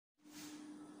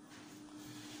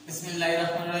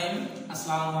Bismillahirrahmanirrahim.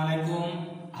 Assalamualaikum.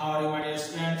 How are you, my dear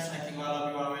students? I think all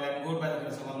of you are well and good by the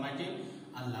grace of Almighty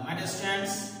Allah. My dear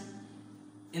students,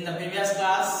 in the previous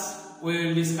class,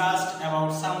 we discussed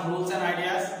about some rules and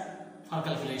ideas for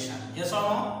calculation. Yes or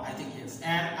no? I think yes.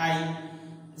 And I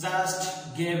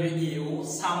just gave you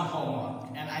some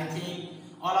homework, and I think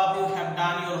all of you have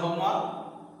done your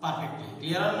homework perfectly.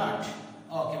 Clear or not?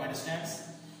 Okay, my dear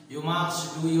students. You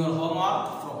must do your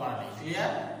homework properly.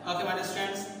 Clear? Okay, my dear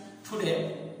students.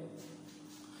 Today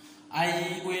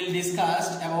I will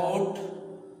discuss about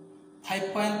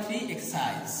 5.3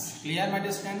 exercise. Clear, my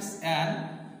dear students? And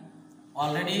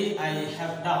already I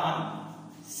have done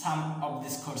some of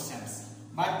these questions,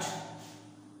 but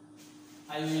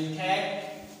I will take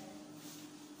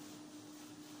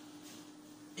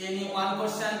any one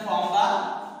question from the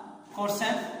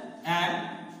question, and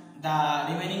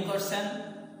the remaining question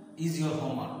is your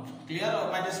homework. Clear,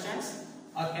 my dear students?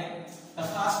 Okay. The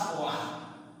first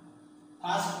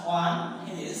one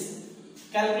is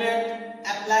calculate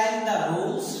applying the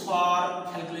rules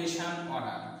for calculation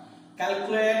order.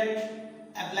 Calculate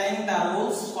applying the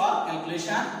rules for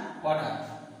calculation order.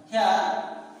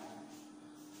 Here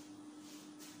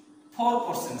 4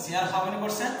 questions. Here how many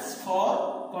questions?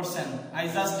 4 questions. I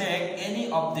just take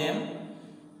any of them,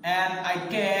 and I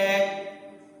take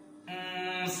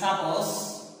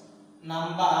suppose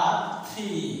number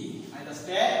 3. I just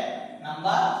take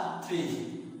number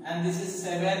 3, and this is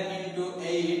 7 into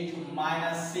 8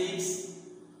 minus 6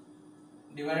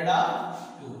 divided by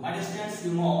 2. My dear students,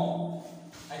 you know,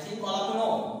 I think all of you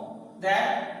know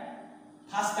that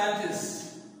first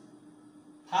parenthesis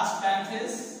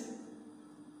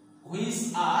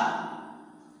which are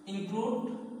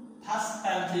include first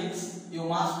parenthesis, you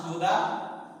must do the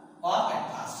work at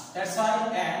first. That's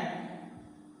why, and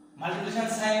multiplication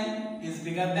sign is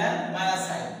bigger than minus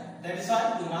sign. That is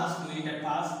why you must do it at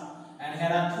first. And here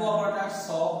are 2 operators,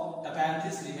 so the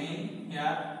parentheses remain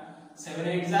here. 7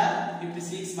 8s are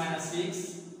 56 minus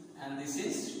 6, and this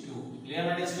is 2. Clear,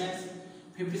 my dear students?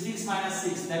 56 minus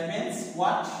 6, that means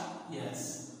what?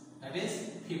 Yes, that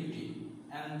is 50.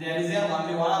 And there is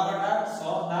only one operator,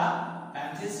 so the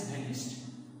parenthesis vanished.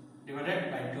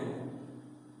 Divided by 2.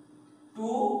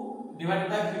 2 divided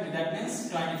by 50, that means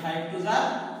 25 2s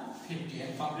are 50,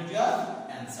 and complete your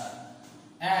answer.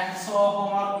 And so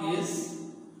homework is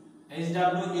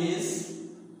HW is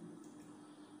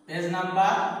page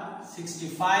number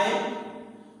 65,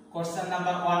 question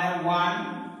number 1,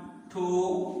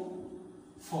 2,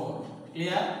 4.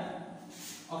 Clear?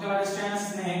 Okay, my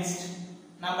students. Next,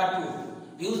 number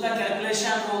 2. Use the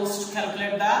calculation rules to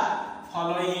calculate the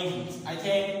following. I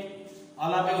think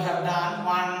all of you have done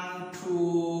 1,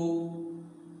 2,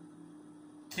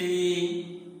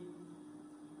 3,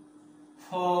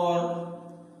 4.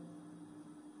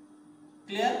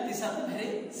 Clear? These are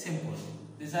very simple.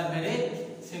 These are very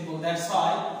simple. That's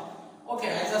why. Okay,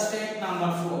 I just take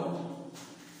number 4.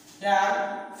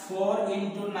 Here 4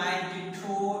 into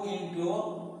 92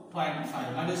 into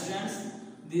 25. My dear students,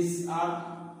 these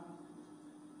are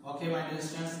okay. My dear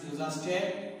students, you just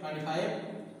take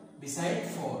 25 beside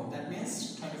 4. That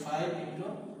means 25 into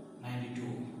 92.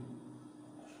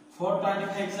 4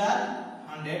 25s are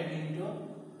 100 into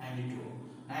 92.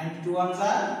 92 ones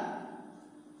are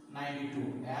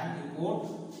 92, and you put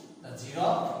the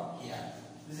 0 here.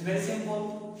 This is very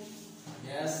simple.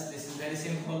 Yes, this is very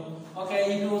simple.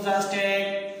 Okay, if you just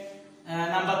take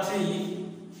number 3.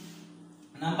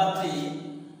 Number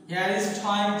 3. Here is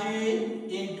 20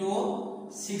 into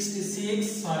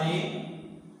 66. Sorry,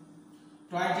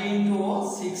 20 into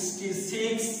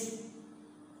 66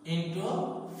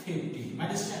 into 50. My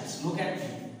dear students, look at me.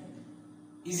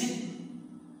 Is it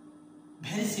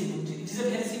very simple? It is a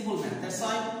very simple math. That's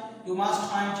why you must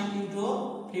find it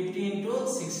into 50 into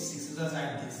 66. Just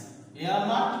like this. Here or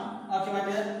not? Okay, my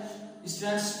dear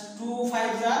students. 2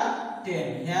 5s are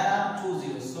 10. Here are 2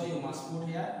 zeros. So you must put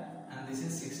here, and this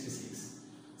is 66.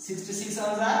 66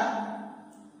 ones are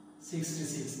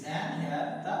 66, and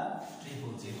here the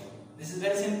 340. This is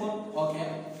very simple. Okay.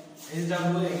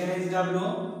 HW, again HW.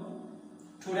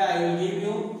 Today I will give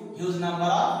you huge number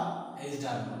of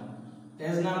HW.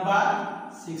 Page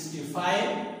number 65,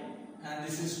 and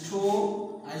this is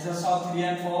 2. I just saw 3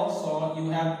 and 4, so you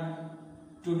have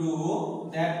to do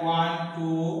that 1,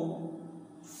 2,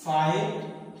 5,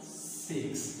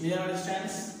 6. Clear,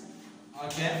 understands?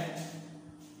 Okay.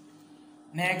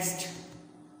 Next,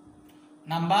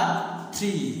 number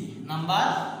 3.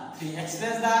 Number 3.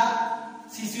 Express the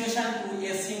situation to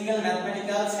a single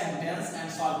mathematical sentence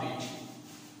and solve it.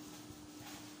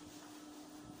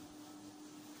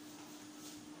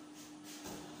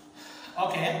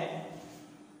 Okay.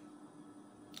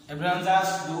 Everyone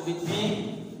just do with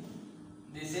me.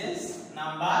 This is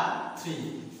number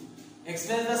 3.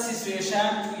 Express the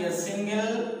situation to a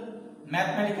single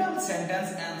mathematical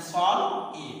sentence and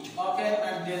solve it. Okay,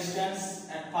 my dear students,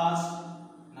 at first,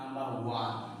 number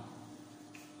 1.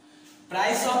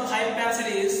 Price of 5 pencil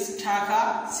is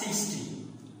taka 60.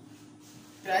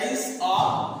 Price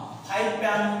of 5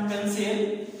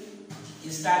 pencil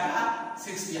is taka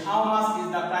 60. How much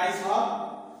is the price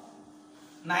of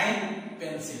 9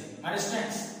 pencil? My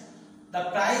students, the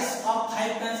price of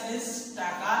 5 pencil is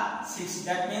taka 60.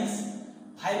 That means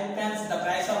 5 pence. The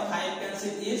price of 5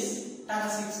 pencil is taka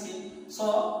 60.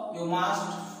 So you must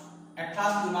at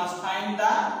first you must find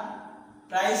the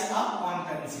price of 1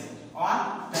 pencil. 1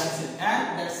 pencil,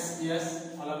 and that's yes,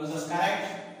 all of this is correct.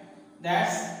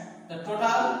 That's the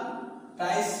total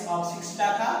price of 6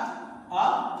 taka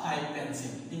of 5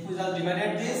 pencil. If we just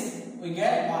divided this, we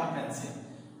get 1 pencil.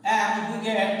 And if we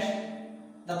get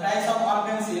the price of 1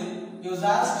 pencil, you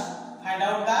just find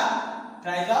out the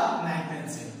price of 9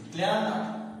 pencil. Clear or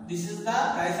not? This is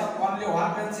the price of only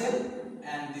 1 pencil,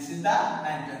 and this is the 9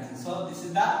 pencil. So this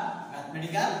is the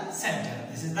mathematical sentence.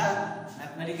 This is the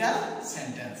mathematical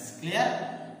sentence. Clear?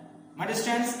 My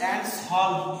students, and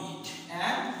solve it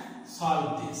and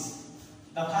solve this.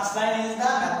 The first line is the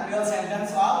mathematical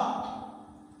sentence of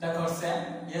the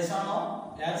question. Yes or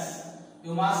no? Yes.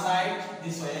 You must write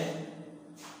this way.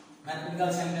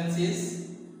 Mathematical sentence is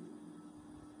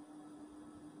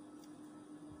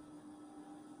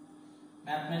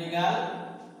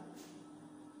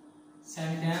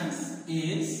sentence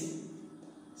is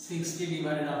 60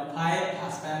 divided by 5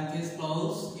 first parenthesis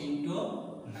close into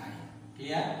 9.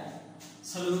 Clear?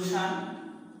 Solution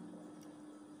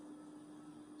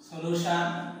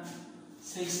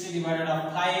 60 divided by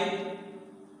 5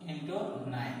 into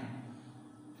 9.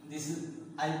 This is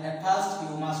at first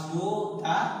you must do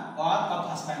the work of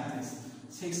first parenthesis.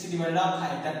 60 divided by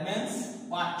 5. That means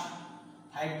what?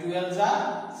 5 12s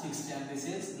are 60, and this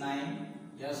is 9.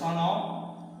 Yes or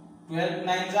no? 12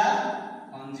 9s are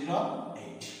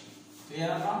 108. Clear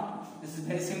or not? This is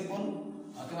very simple.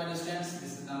 Okay, my students,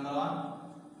 this is number 1.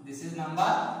 This is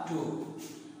number 2.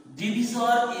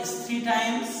 Divisor is 3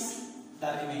 times the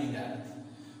remainder.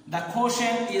 The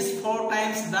quotient is 4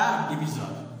 times the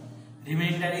divisor.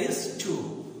 Remainder is 2.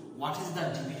 What is the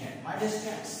dividend? My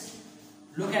students,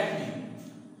 look at me.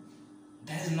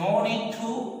 There is no need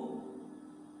to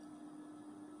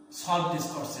solve this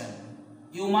question.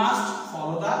 You must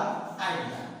follow the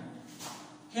idea.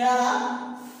 Here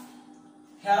are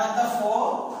the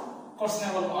 4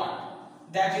 questionable parts.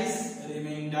 That is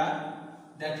remainder,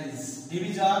 that is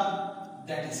divisor,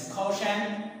 that is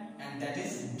quotient, and that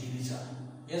is divisor.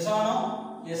 Yes or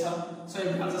no? Yes or no? So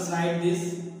you can just write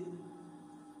this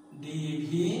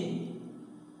divisor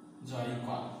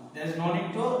equal. There is no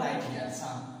need to write here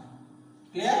sum.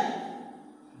 Clear?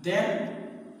 Then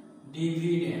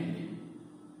dividend.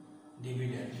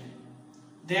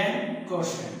 Then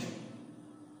quotient.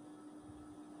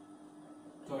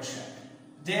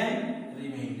 Then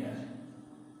remainder.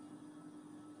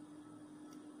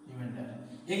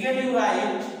 Again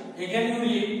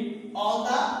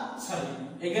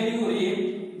you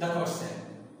read the question.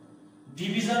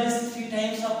 Divisor is 3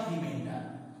 times of remainder.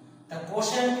 The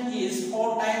quotient is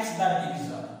 4 times the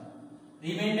divisor.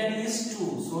 Remainder is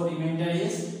 2. So remainder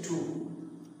is 2.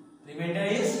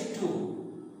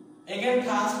 Again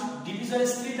first, divisor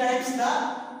is 3 times the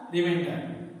remainder.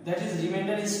 That is,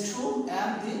 remainder is 2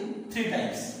 and the 3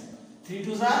 times. 3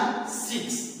 2s are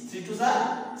 6.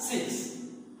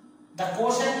 The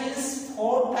quotient is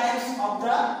 4 times of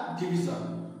the divisor.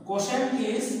 Quotient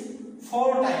is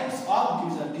 4 times of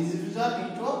divisor. Divisor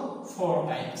into 4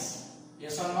 times.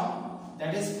 Yes or no?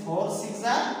 That is 4 6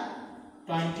 are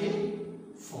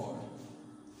 24.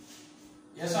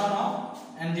 Yes or no?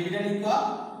 And dividend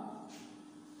equal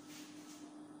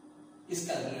is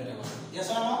calculatable. Yes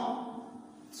or no?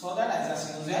 So that I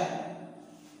just use a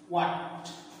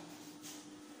what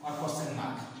question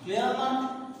mark. Clear or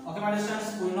not? Okay, my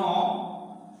students, we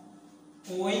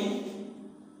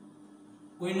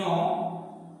know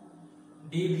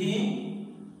dividend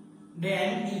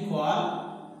equal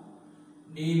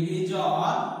divisor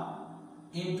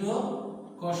into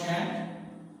quotient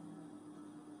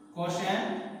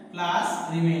plus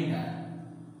remainder.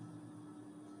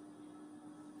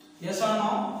 Yes or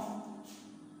no?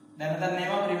 Then the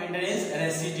name of remainder is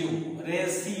residue.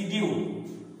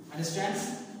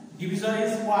 Understands? Divisor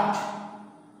is what?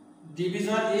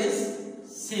 Divisor is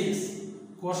 6.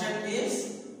 Quotient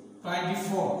is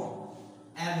 24.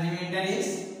 And remainder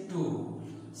is 2.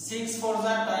 6 4s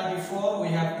are 24. We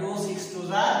have 2. 6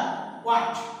 2s are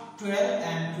what? 12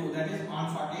 and 2, that is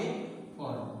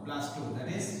 144 plus 2, that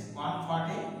is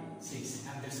 146,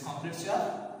 and this completes your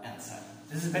answer.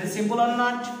 This is very simple or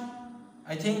not?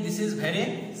 I think this is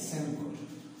very simple.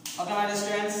 Okay, my dear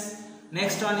students.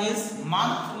 Next one is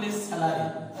monthly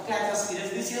salary. Okay, I just erase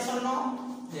this, yes or no?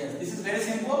 Yes, this is very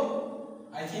simple.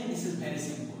 I think this is very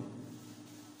simple.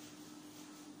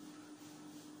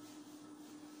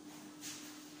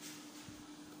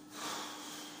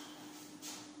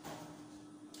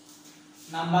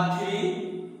 Number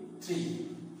 3.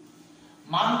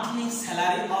 Monthly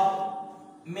salary of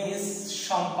Miss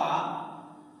Shampa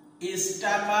is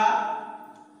taka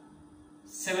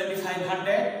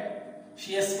 7,500.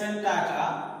 She has spent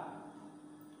taka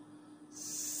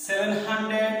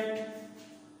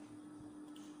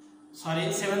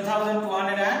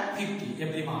 7,250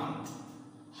 every month.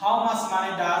 How much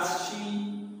money does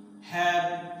she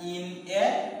have in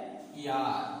a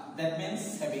year? That means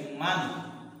saving money.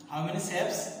 How many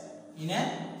saves in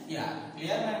a year?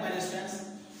 Clear, my dear students?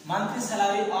 Monthly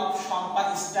salary of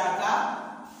Shampa is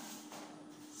taka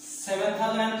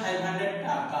 7,500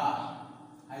 taka.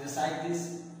 I just write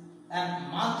this. And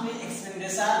monthly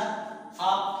expenditure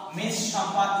of Miss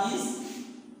Shampa is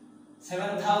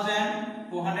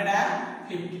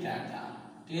 7,250 taka.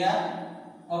 Clear?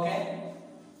 Okay.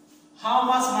 How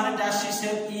much money does she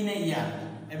save in a year?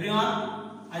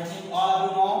 Everyone, I think all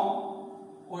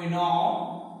of you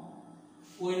know.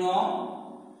 We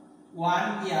know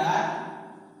 1 year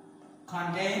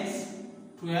contains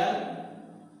 12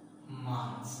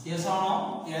 months. Yes or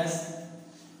no? Yes.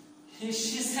 She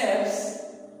saves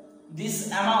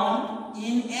this amount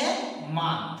in a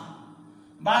month.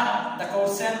 But the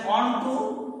question want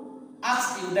to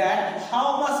ask you that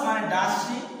how much money does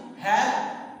she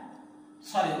have?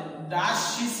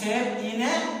 Does she save in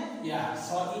a year?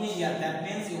 So in a year, that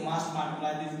means you must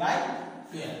multiply this by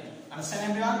 12.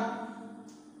 Understand everyone?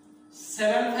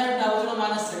 7,500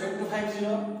 minus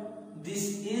 7,250.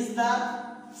 This is the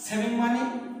saving money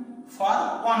for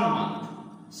 1 month.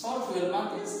 So 12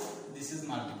 months is, this is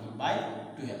multiplied by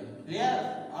 12.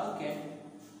 Clear? Okay.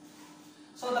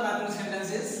 So the mathematical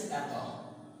sentence is apple.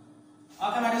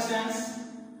 Okay, my dear students.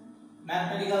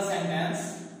 Mathematical sentence.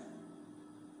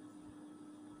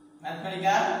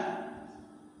 Mathematical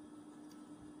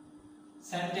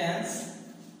sentence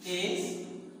is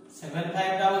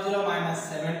 7,500 minus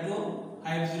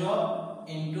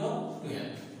 7,250 into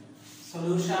 12.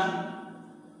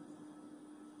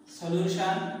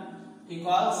 Solution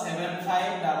equals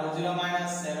 7,500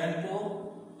 minus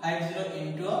 7,250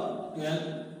 into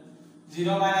 12.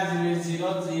 0 minus 0 is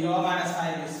 0. 0 minus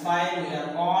 5 is 5. We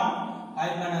are on.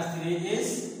 5 minus 3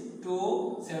 is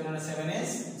 2. 7 minus 7 is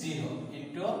 0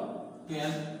 into 12.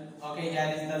 Okay,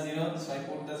 here is the 0. So I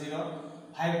put the 0.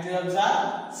 5 12s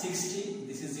are 60.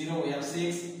 This is 0. We have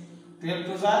 6. 12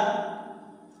 2s are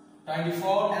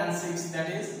 24 and 6, that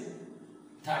is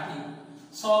 30.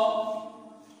 So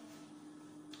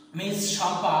Miss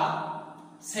Shampa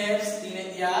saves in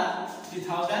a year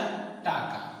 3,000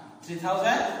 taka.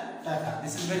 3,000 taka.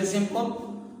 This is very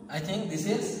simple. I think this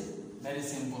is very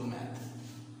simple math.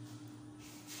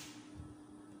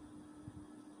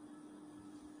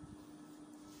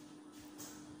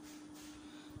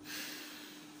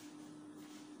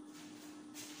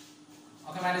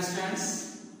 Okay, my dear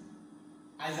students,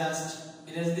 I just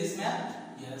erase this math.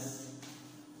 Yes.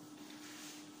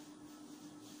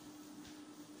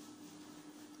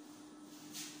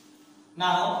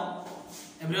 Now,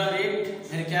 everyone read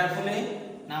very carefully.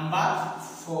 Number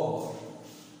 4.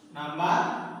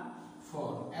 Number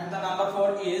 4. And the number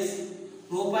 4 is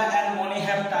Rupa and Moni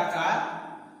have taka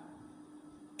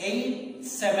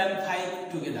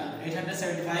 875 together.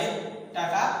 875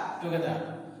 taka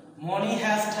together. Moni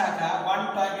has taka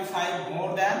 125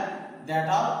 more than that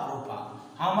of Rupa.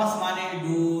 How much money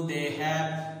do they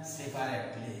have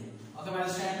separately? Okay, my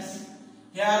friends.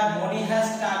 Here Moni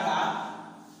has taka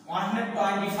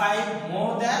 125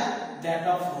 more than that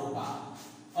of Rupa.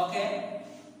 Okay.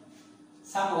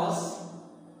 Suppose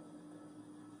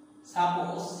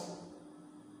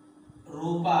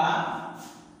Rupa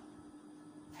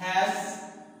has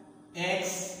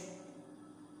X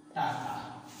taka.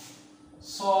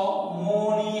 So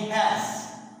Moni has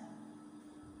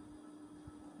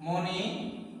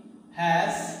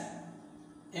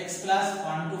X plus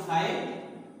 1 to 5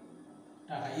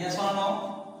 taka. Yes or no?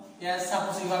 Yes,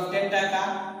 suppose you have 10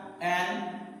 taka and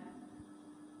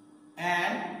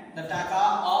the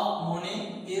taka of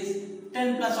Moni is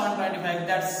 10 plus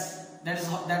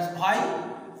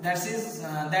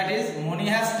 125. That is Moni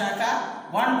has taka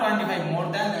 125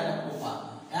 more than that of Rupa.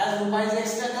 As Rupa is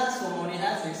X taka, so Moni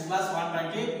has X plus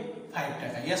 125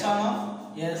 taka. Yes or no?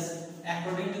 Yes,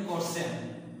 according to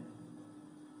question.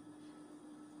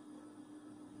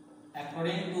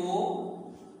 According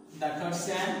to the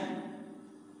question,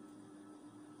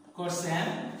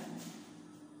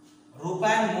 Rupa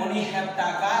and Moni have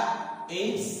taka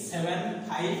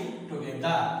 875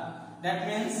 together. That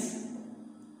means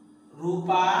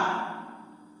Rupa's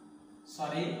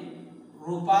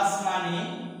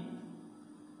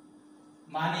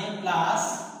money plus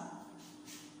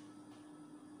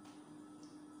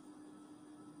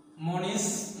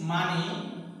Moni's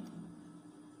money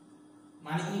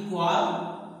equal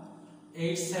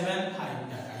 875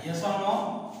 taka. Yes or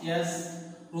no? Yes.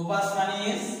 Rupa's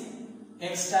money is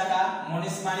x taka,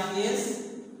 Moni's money is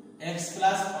x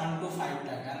plus 125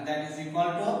 taka, and that is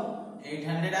equal to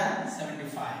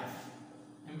 875.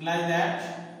 Implies that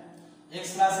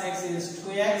x plus x is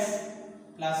 2x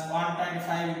plus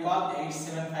 125 equal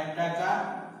 875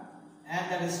 taka, and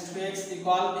that is 2x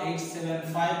equal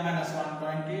 875 minus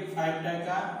 125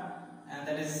 taka, and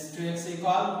that is 2x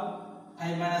equal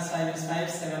 5 minus 5 is 5,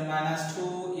 7 minus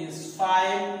 2 is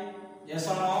 5.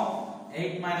 Yes or no?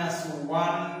 8 minus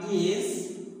 1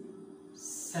 is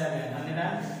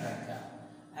 750,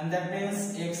 and that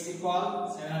means x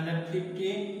equal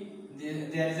 750.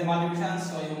 There is a multiplication,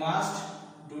 so you must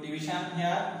do division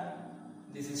here.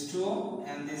 This is 2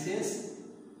 and this is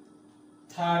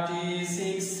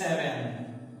 36, 7.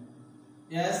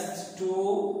 Yes,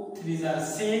 2 3s are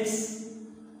 6,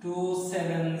 2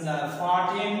 7s are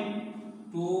 14,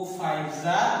 2 5s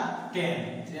are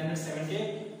 10.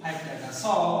 375 taka.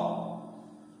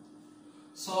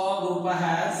 So Rupa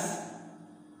has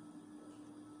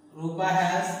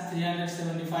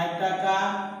 375 taka,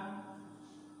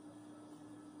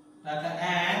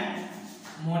 and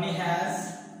Moni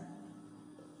has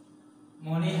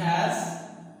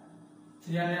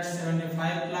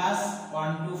 375 plus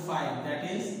 125, that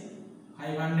is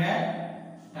 500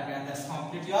 taka, and that's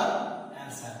complete your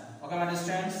answer. Okay, my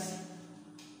students,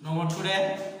 no more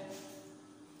today.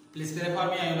 Please pray for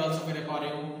me, I will also pray for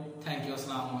you. Thank you.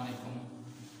 Assalamu alaikum.